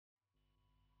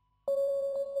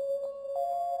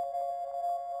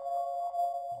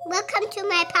Welcome to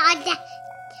my podcast,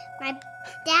 my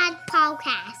dad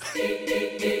podcast.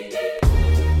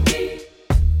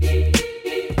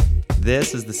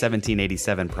 This is the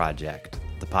 1787 Project,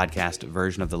 the podcast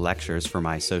version of the lectures for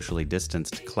my socially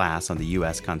distanced class on the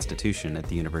U.S. Constitution at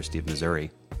the University of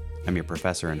Missouri. I'm your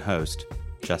professor and host,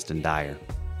 Justin Dyer.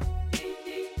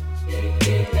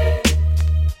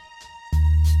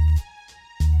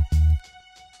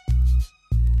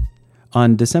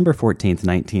 On December 14,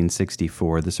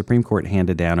 1964, the Supreme Court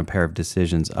handed down a pair of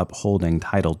decisions upholding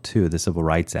Title II of the Civil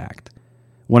Rights Act.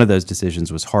 One of those decisions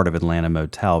was Heart of Atlanta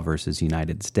Motel versus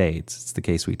United States. It's the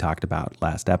case we talked about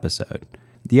last episode.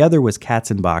 The other was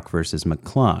Katzenbach versus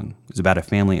McClung. It was about a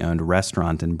family-owned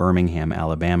restaurant in Birmingham,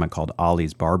 Alabama called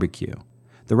Ollie's Barbecue.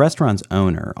 The restaurant's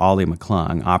owner, Ollie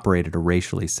McClung, operated a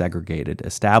racially segregated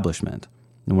establishment.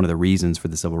 And one of the reasons for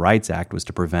the Civil Rights Act was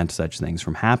to prevent such things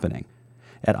from happening.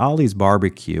 At Ollie's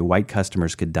Barbecue, white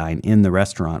customers could dine in the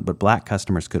restaurant, but black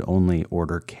customers could only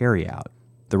order carryout.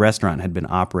 The restaurant had been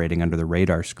operating under the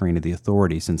radar screen of the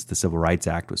authorities since the Civil Rights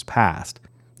Act was passed.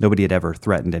 Nobody had ever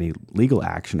threatened any legal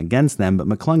action against them, but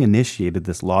McClung initiated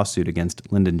this lawsuit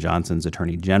against Lyndon Johnson's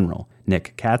Attorney General,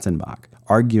 Nick Katzenbach,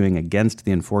 arguing against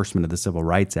the enforcement of the Civil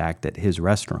Rights Act at his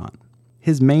restaurant.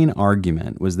 His main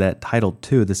argument was that Title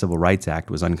II of the Civil Rights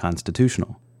Act was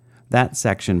unconstitutional. That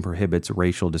section prohibits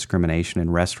racial discrimination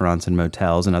in restaurants and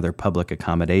motels and other public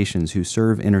accommodations who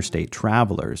serve interstate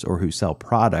travelers or who sell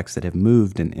products that have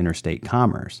moved in interstate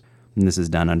commerce. And this is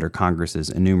done under Congress's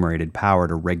enumerated power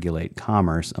to regulate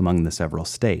commerce among the several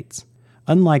states.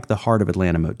 Unlike the Heart of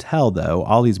Atlanta Motel, though,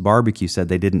 Ollie's Barbecue said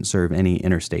they didn't serve any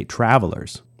interstate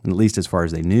travelers. And at least as far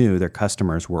as they knew, their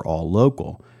customers were all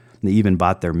local. They even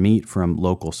bought their meat from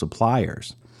local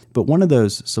suppliers. But one of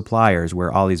those suppliers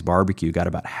where Ollie's Barbecue got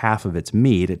about half of its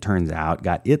meat, it turns out,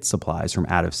 got its supplies from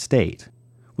out of state.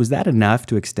 Was that enough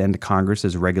to extend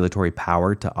Congress's regulatory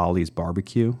power to Ollie's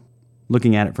Barbecue?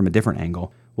 Looking at it from a different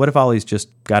angle, what if Ollie's just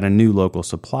got a new local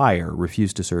supplier,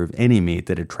 refused to serve any meat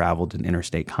that had traveled in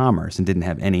interstate commerce and didn't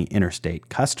have any interstate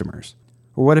customers?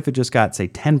 Or what if it just got, say,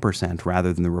 10%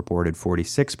 rather than the reported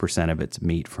 46% of its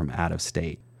meat from out of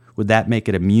state? Would that make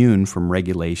it immune from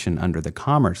regulation under the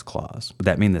Commerce Clause? Would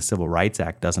that mean the Civil Rights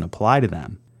Act doesn't apply to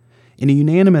them? In a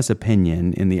unanimous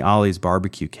opinion in the Ollie's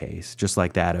Barbecue case, just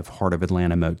like that of Heart of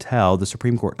Atlanta Motel, the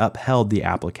Supreme Court upheld the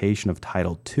application of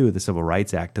Title II of the Civil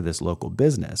Rights Act to this local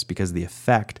business because of the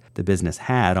effect the business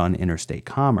had on interstate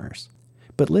commerce.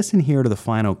 But listen here to the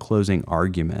final closing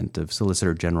argument of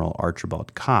Solicitor General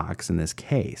Archibald Cox in this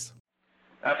case.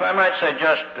 If I might say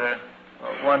just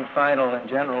one final and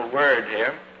general word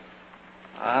here.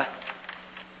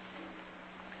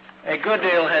 A good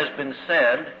deal has been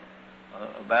said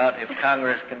about if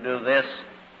Congress can do this,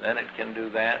 then it can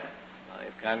do that.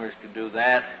 If Congress can do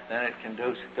that, then it can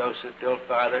go still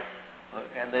farther.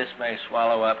 And this may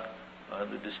swallow up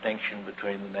the distinction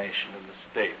between the nation and the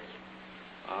states.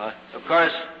 Of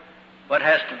course, what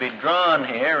has to be drawn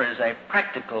here is a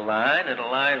practical line, and a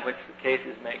line which the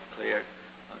cases make clear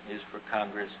is for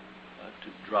Congress to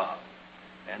draw.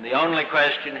 And the only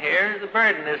question here, the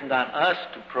burden isn't on us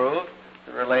to prove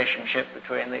the relationship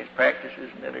between these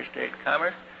practices and interstate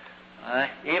commerce.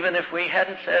 Even if we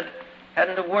hadn't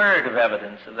a word of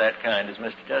evidence of that kind, as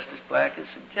Mr. Justice Black has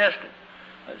suggested.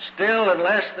 Still,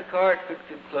 unless the court could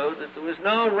conclude that there was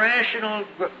no rational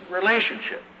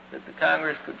relationship that the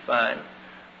Congress could find,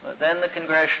 then the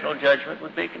congressional judgment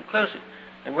would be conclusive.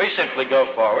 And we simply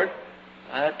go forward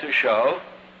to show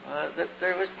that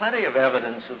there was plenty of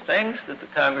evidence of things that the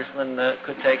congressmen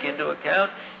could take into account,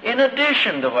 in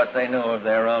addition to what they knew of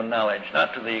their own knowledge,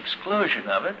 not to the exclusion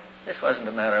of it. This wasn't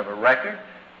a matter of a record.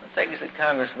 The things that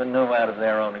congressmen knew out of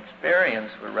their own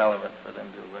experience were relevant for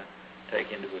them to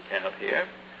take into account here.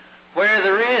 Where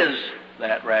there is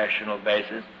that rational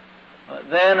basis,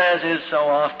 then, as is so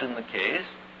often the case,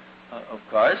 of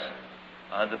course,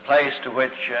 the place to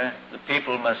which the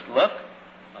people must look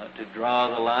to draw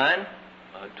the line,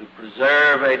 to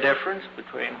preserve a difference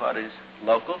between what is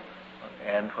local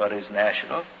and what is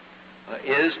national,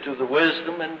 is to the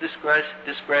wisdom and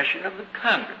discretion of the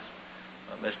Congress.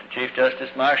 Mr. Chief Justice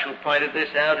Marshall pointed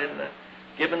this out in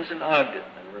Gibbons and Ogden,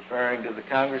 and referring to the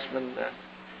congressmen,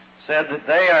 said that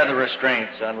they are the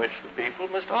restraints on which the people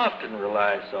must often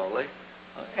rely solely,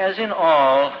 as in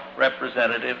all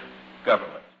representative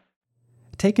government.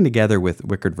 Taken together with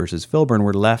Wickard versus Filburn,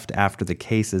 we're left after the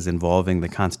cases involving the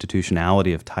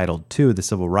constitutionality of Title II of the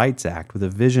Civil Rights Act with a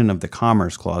vision of the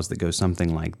Commerce Clause that goes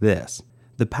something like this.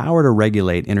 The power to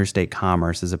regulate interstate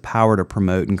commerce is a power to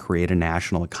promote and create a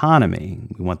national economy.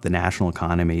 We want the national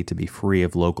economy to be free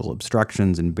of local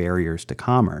obstructions and barriers to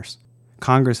commerce.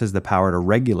 Congress has the power to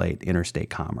regulate interstate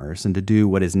commerce and to do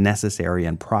what is necessary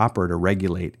and proper to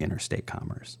regulate interstate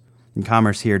commerce. And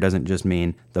commerce here doesn't just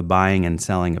mean the buying and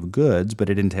selling of goods, but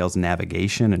it entails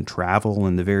navigation and travel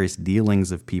and the various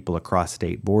dealings of people across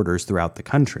state borders throughout the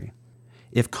country.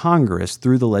 If Congress,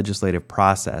 through the legislative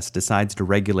process, decides to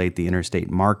regulate the interstate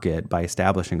market by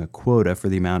establishing a quota for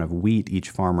the amount of wheat each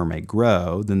farmer may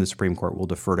grow, then the Supreme Court will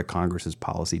defer to Congress's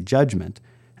policy judgment,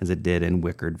 as it did in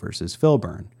Wickard versus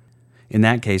Filburn. In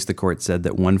that case, the court said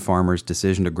that one farmer's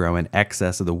decision to grow in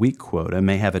excess of the wheat quota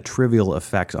may have a trivial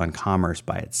effect on commerce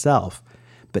by itself,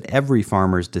 but every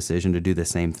farmer's decision to do the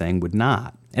same thing would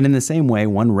not. And in the same way,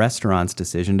 one restaurant's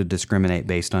decision to discriminate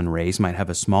based on race might have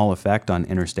a small effect on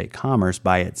interstate commerce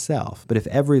by itself, but if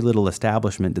every little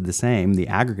establishment did the same, the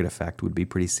aggregate effect would be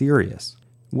pretty serious.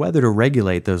 Whether to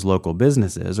regulate those local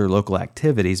businesses or local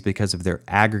activities because of their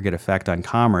aggregate effect on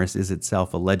commerce is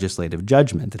itself a legislative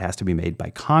judgment that has to be made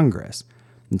by Congress.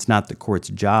 It's not the court's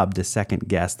job to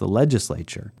second-guess the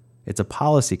legislature. It's a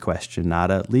policy question, not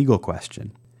a legal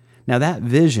question. Now, that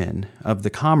vision of the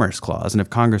Commerce Clause and of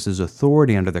Congress's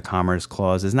authority under the Commerce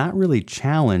Clause is not really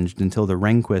challenged until the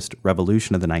Rehnquist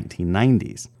Revolution of the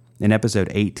 1990s. In episode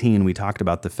 18, we talked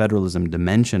about the federalism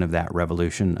dimension of that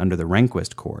revolution under the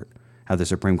Rehnquist Court, how the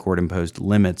Supreme Court imposed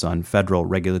limits on federal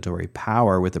regulatory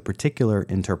power with a particular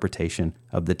interpretation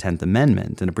of the 10th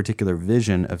Amendment and a particular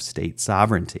vision of state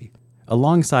sovereignty.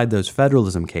 Alongside those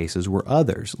federalism cases were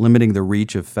others, limiting the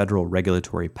reach of federal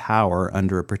regulatory power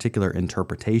under a particular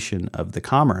interpretation of the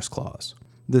Commerce Clause.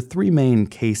 The three main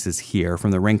cases here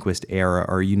from the Rehnquist era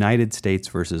are United States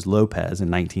versus Lopez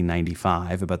in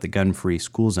 1995 about the Gun-Free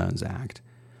School Zones Act,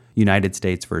 United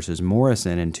States versus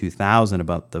Morrison in 2000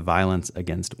 about the Violence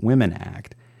Against Women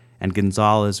Act, and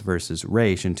Gonzalez versus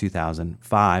Raich in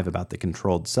 2005 about the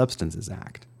Controlled Substances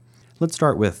Act. Let's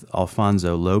start with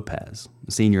Alfonso Lopez,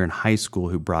 a senior in high school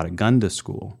who brought a gun to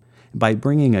school. By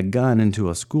bringing a gun into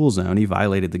a school zone, he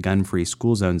violated the Gun-Free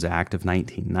School Zones Act of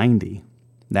 1990.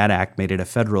 That act made it a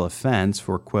federal offense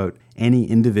for, quote, any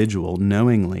individual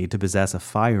knowingly to possess a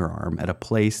firearm at a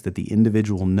place that the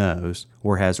individual knows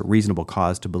or has reasonable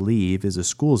cause to believe is a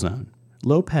school zone.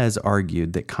 Lopez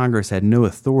argued that Congress had no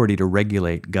authority to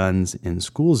regulate guns in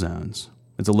school zones.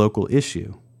 It's a local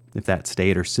issue. If that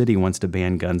state or city wants to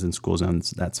ban guns in school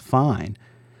zones, that's fine.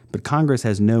 But Congress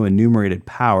has no enumerated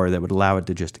power that would allow it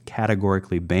to just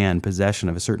categorically ban possession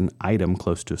of a certain item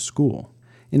close to a school.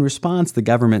 In response, the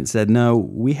government said, no,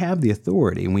 we have the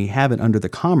authority, and we have it under the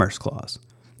Commerce Clause.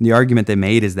 The argument they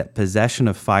made is that possession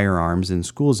of firearms in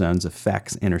school zones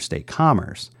affects interstate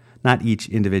commerce. Not each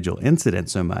individual incident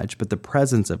so much, but the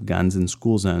presence of guns in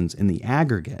school zones in the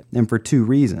aggregate, and for two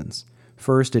reasons.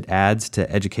 First, it adds to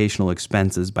educational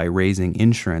expenses by raising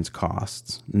insurance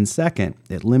costs. And second,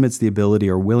 it limits the ability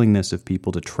or willingness of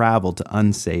people to travel to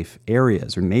unsafe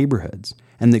areas or neighborhoods.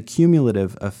 And the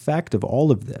cumulative effect of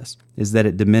all of this is that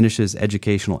it diminishes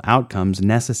educational outcomes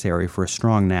necessary for a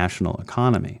strong national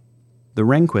economy. The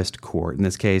Rehnquist court, in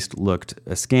this case, looked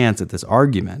askance at this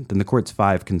argument, and the court's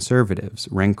five conservatives,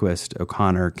 Rehnquist,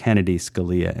 O'Connor, Kennedy,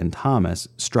 Scalia, and Thomas,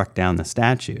 struck down the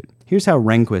statute. Here's how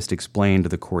Rehnquist explained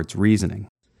the court's reasoning.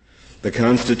 The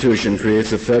Constitution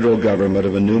creates a federal government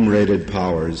of enumerated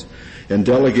powers and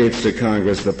delegates to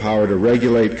Congress the power to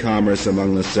regulate commerce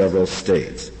among the several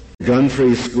states. The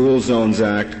Gun-Free School Zones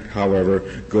Act, however,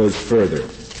 goes further.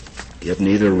 It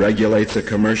neither regulates a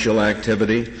commercial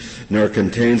activity nor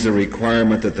contains a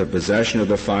requirement that the possession of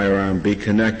the firearm be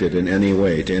connected in any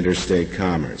way to interstate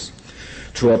commerce.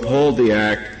 To uphold the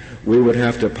act, we would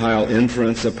have to pile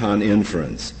inference upon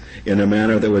inference in a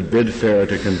manner that would bid fair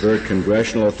to convert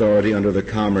congressional authority under the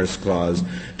Commerce Clause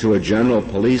to a general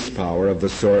police power of the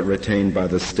sort retained by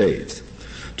the states.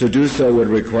 To do so would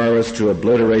require us to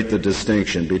obliterate the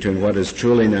distinction between what is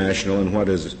truly national and what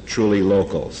is truly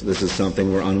local. This is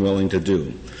something we're unwilling to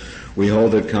do. We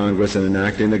hold that Congress, in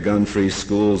enacting the Gun-Free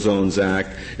School Zones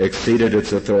Act, exceeded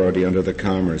its authority under the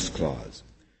Commerce Clause.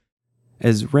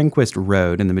 As Rehnquist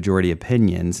wrote in the majority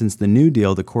opinion, since the New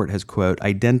Deal, the court has, quote,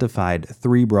 identified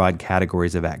three broad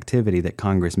categories of activity that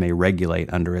Congress may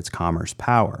regulate under its commerce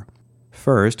power.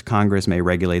 First, Congress may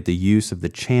regulate the use of the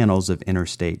channels of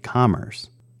interstate commerce,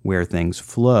 where things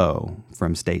flow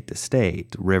from state to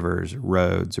state, rivers,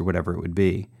 roads, or whatever it would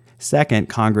be. Second,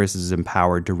 Congress is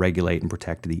empowered to regulate and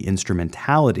protect the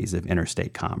instrumentalities of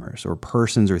interstate commerce, or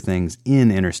persons or things in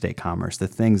interstate commerce, the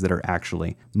things that are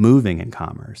actually moving in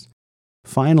commerce.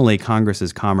 Finally,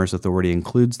 Congress's commerce authority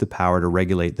includes the power to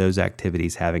regulate those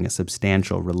activities having a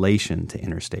substantial relation to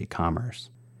interstate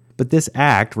commerce. But this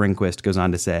act, Rehnquist goes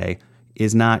on to say,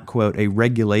 is not, quote, a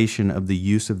regulation of the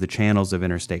use of the channels of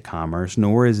interstate commerce,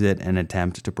 nor is it an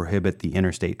attempt to prohibit the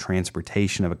interstate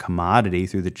transportation of a commodity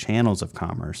through the channels of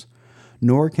commerce,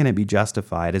 nor can it be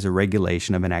justified as a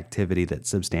regulation of an activity that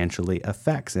substantially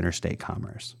affects interstate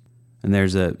commerce. And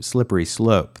there's a slippery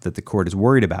slope that the court is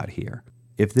worried about here.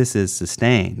 If this is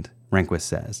sustained, Rehnquist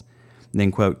says,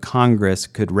 then, quote, Congress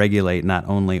could regulate not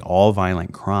only all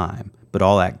violent crime, but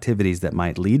all activities that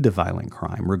might lead to violent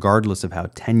crime, regardless of how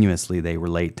tenuously they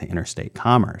relate to interstate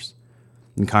commerce.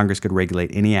 And Congress could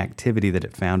regulate any activity that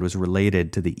it found was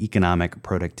related to the economic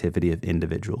productivity of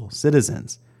individual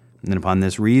citizens. And upon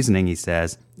this reasoning, he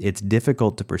says, it's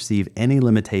difficult to perceive any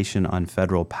limitation on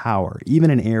federal power, even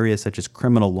in areas such as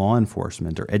criminal law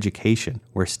enforcement or education,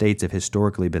 where states have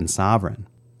historically been sovereign.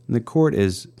 The court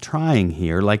is trying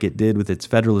here, like it did with its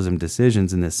federalism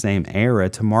decisions in this same era,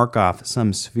 to mark off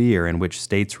some sphere in which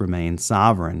states remain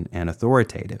sovereign and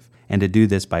authoritative, and to do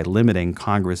this by limiting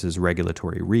Congress's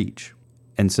regulatory reach.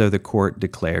 And so the court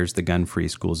declares the Gun-Free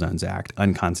School Zones Act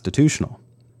unconstitutional.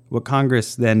 What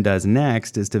Congress then does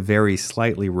next is to very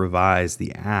slightly revise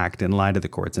the act in light of the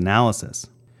court's analysis.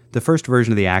 The first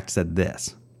version of the act said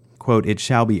this, quote, it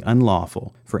shall be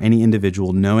unlawful for any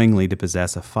individual knowingly to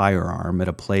possess a firearm at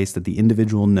a place that the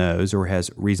individual knows or has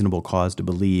reasonable cause to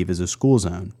believe is a school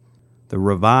zone. The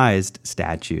revised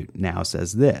statute now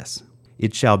says this,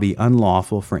 it shall be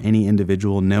unlawful for any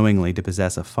individual knowingly to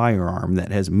possess a firearm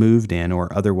that has moved in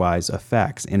or otherwise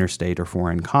affects interstate or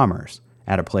foreign commerce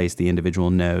at a place the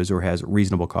individual knows or has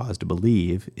reasonable cause to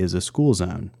believe is a school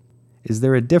zone. Is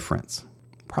there a difference?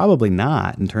 Probably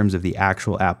not in terms of the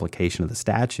actual application of the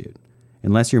statute.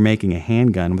 Unless you're making a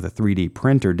handgun with a 3D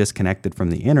printer disconnected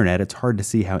from the internet, it's hard to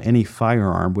see how any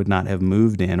firearm would not have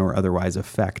moved in or otherwise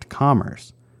affect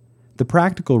commerce. The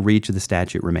practical reach of the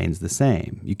statute remains the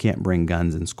same. You can't bring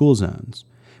guns in school zones.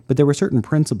 But there were certain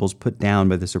principles put down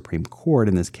by the Supreme Court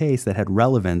in this case that had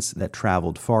relevance that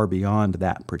traveled far beyond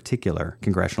that particular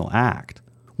congressional act.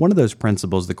 One of those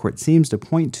principles the court seems to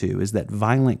point to is that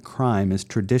violent crime is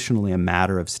traditionally a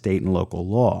matter of state and local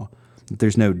law, that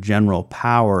there's no general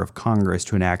power of Congress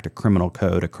to enact a criminal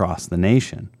code across the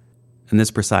nation. And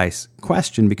this precise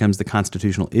question becomes the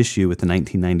constitutional issue with the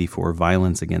 1994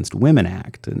 Violence Against Women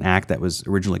Act, an act that was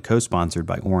originally co-sponsored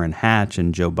by Orrin Hatch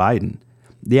and Joe Biden.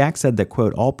 The act said that,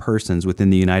 quote, all persons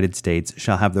within the United States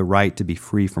shall have the right to be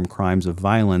free from crimes of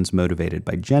violence motivated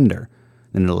by gender.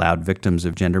 And it allowed victims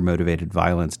of gender-motivated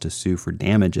violence to sue for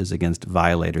damages against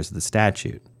violators of the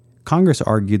statute. Congress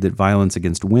argued that violence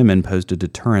against women posed a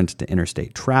deterrent to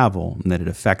interstate travel and that it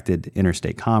affected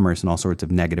interstate commerce in all sorts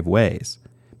of negative ways.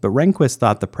 But Rehnquist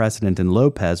thought the precedent in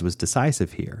Lopez was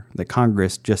decisive here, that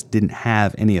Congress just didn't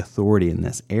have any authority in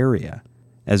this area.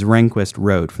 As Rehnquist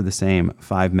wrote for the same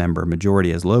 5-member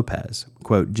majority as Lopez,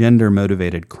 quote,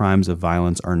 gender-motivated crimes of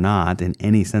violence are not, in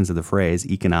any sense of the phrase,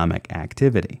 economic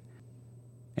activity.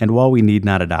 And while we need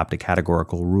not adopt a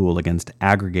categorical rule against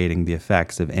aggregating the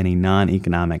effects of any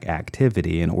non-economic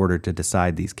activity in order to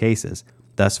decide these cases,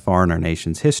 thus far in our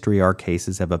nation's history, our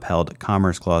cases have upheld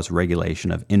Commerce Clause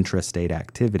regulation of intrastate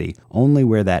activity only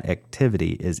where that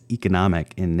activity is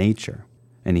economic in nature.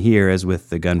 And here, as with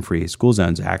the Gun-Free School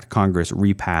Zones Act, Congress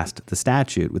repassed the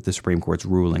statute with the Supreme Court's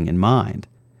ruling in mind.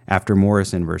 After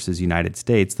Morrison versus United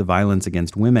States, the Violence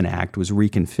Against Women Act was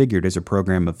reconfigured as a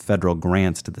program of federal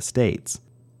grants to the states.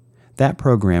 That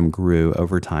program grew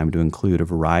over time to include a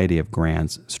variety of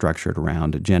grants structured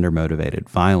around gender-motivated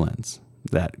violence.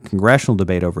 That congressional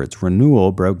debate over its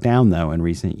renewal broke down, though, in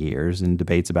recent years in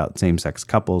debates about same-sex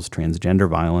couples, transgender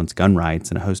violence, gun rights,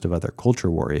 and a host of other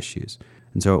culture war issues.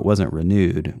 And so it wasn't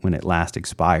renewed when it last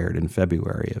expired in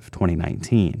February of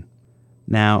 2019.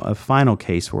 Now, a final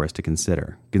case for us to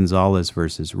consider, Gonzalez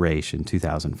versus Raich in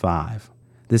 2005.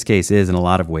 This case is, in a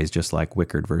lot of ways, just like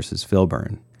Wickard versus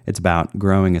Filburn. It's about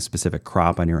growing a specific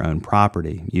crop on your own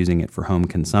property, using it for home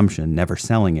consumption, never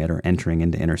selling it or entering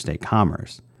into interstate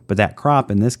commerce. But that crop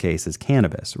in this case is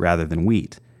cannabis rather than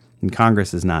wheat. And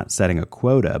Congress is not setting a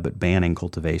quota but banning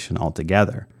cultivation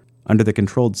altogether. Under the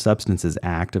Controlled Substances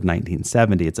Act of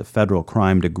 1970, it's a federal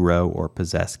crime to grow or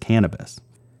possess cannabis.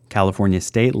 California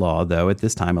state law, though, at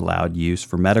this time allowed use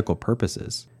for medical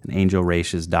purposes. And Angel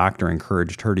Raich's doctor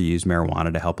encouraged her to use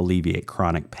marijuana to help alleviate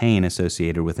chronic pain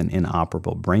associated with an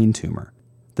inoperable brain tumor.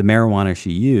 The marijuana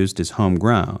she used is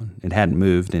homegrown. It hadn't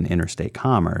moved in interstate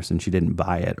commerce, and she didn't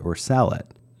buy it or sell it.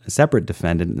 A separate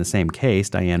defendant in the same case,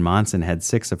 Diane Monson, had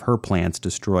 6 of her plants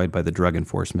destroyed by the Drug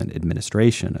Enforcement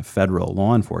Administration, a federal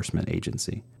law enforcement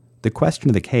agency. The question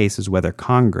of the case is whether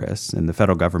Congress, and the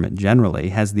federal government generally,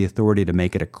 has the authority to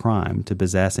make it a crime to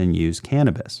possess and use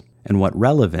cannabis, and what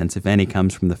relevance, if any,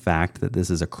 comes from the fact that this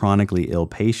is a chronically ill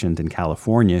patient in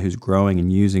California who's growing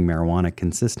and using marijuana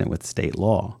consistent with state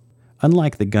law.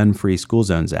 Unlike the Gun-Free School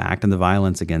Zones Act and the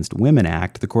Violence Against Women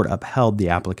Act, the court upheld the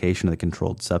application of the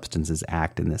Controlled Substances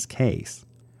Act in this case.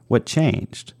 What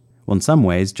changed? Well, in some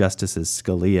ways, Justices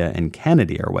Scalia and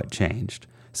Kennedy are what changed.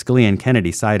 Scalia and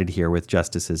Kennedy sided here with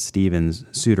Justices Stevens,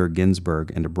 Souter,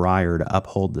 Ginsburg, and Breyer to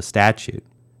uphold the statute.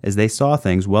 As they saw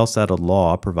things, well-settled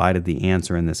law provided the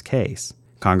answer in this case.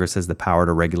 Congress has the power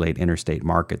to regulate interstate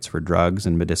markets for drugs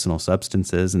and medicinal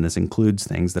substances, and this includes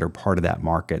things that are part of that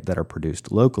market that are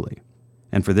produced locally.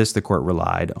 And for this, the court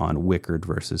relied on Wickard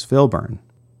versus Filburn.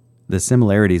 The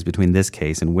similarities between this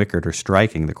case and Wickard are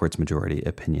striking, the court's majority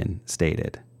opinion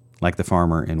stated. Like the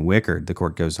farmer in Wickard, the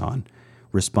court goes on,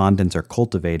 respondents are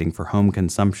cultivating for home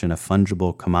consumption a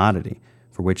fungible commodity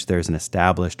for which there is an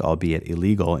established, albeit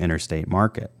illegal, interstate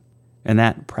market. And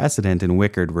that precedent in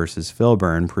Wickard versus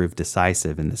Filburn proved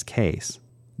decisive in this case.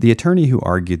 The attorney who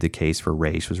argued the case for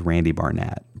Raich was Randy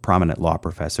Barnett, a prominent law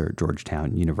professor at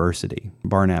Georgetown University.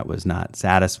 Barnett was not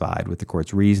satisfied with the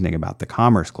court's reasoning about the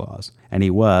Commerce Clause, and he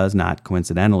was, not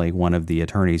coincidentally, one of the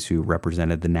attorneys who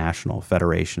represented the National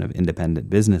Federation of Independent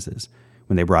Businesses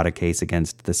when they brought a case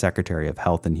against the Secretary of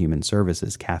Health and Human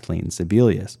Services, Kathleen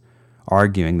Sebelius,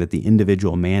 arguing that the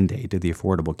individual mandate of the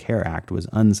Affordable Care Act was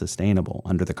unsustainable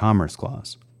under the Commerce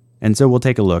Clause. And so we'll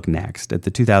take a look next at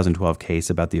the 2012 case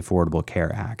about the Affordable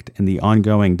Care Act and the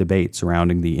ongoing debate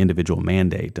surrounding the individual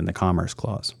mandate and the Commerce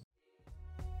Clause.